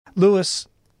Lewis,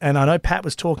 and I know Pat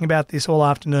was talking about this all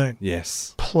afternoon.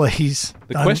 Yes. Please.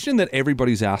 The question that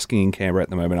everybody's asking in Canberra at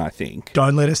the moment, I think,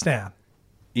 Don't let us down.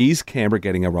 is Canberra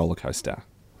getting a roller coaster?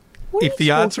 What are If you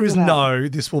the answer is talking about? no,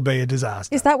 this will be a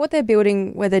disaster. Is that what they're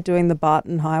building where they're doing the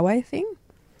Barton Highway thing?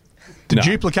 No.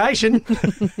 Duplication.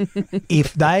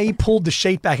 If they pulled the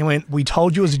sheet back and went, we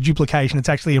told you it was a duplication, it's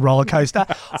actually a roller coaster,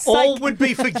 all would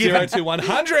be 0 forgiven. to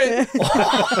 100.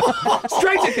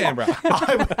 Straight to Canberra.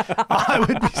 I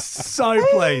would be so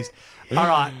pleased. All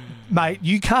right, mate,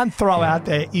 you can't throw out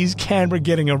there, is Canberra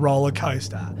getting a roller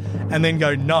coaster? And then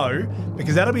go, no,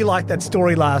 because that'll be like that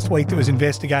story last week that was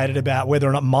investigated about whether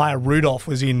or not Maya Rudolph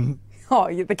was in Oh,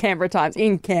 the Canberra Times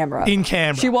in Canberra. In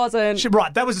Canberra. She wasn't.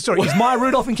 Right, that was the story. Is Maya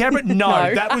Rudolph in Canberra? No,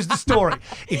 No. that was the story.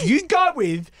 If you go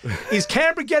with, is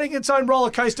Canberra getting its own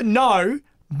roller coaster? No,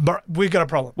 but we've got a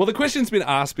problem. Well, the question's been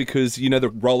asked because, you know, the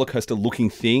roller coaster looking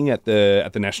thing at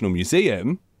the National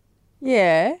Museum,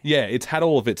 Yeah. yeah, it's had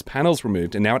all of its panels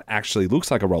removed and now it actually looks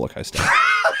like a roller coaster.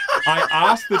 I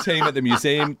asked the team at the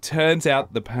museum. Turns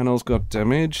out the panels got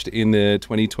damaged in the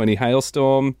 2020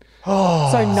 hailstorm.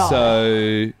 So no.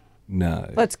 So,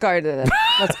 no. Let's play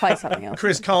something else.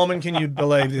 Chris Coleman, can you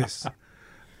believe this?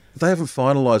 They haven't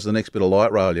finalised the next bit of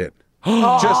light rail yet.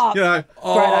 Just, you know,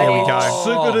 Great idea. There we go.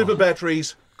 super duper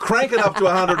batteries, crank it up to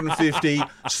 150,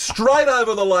 straight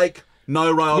over the lake,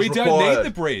 no rails We required. don't need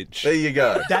the bridge. There you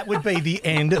go. That would be the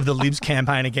end of the Libs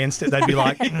campaign against it. They'd be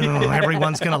like,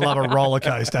 everyone's going to love a roller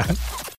coaster.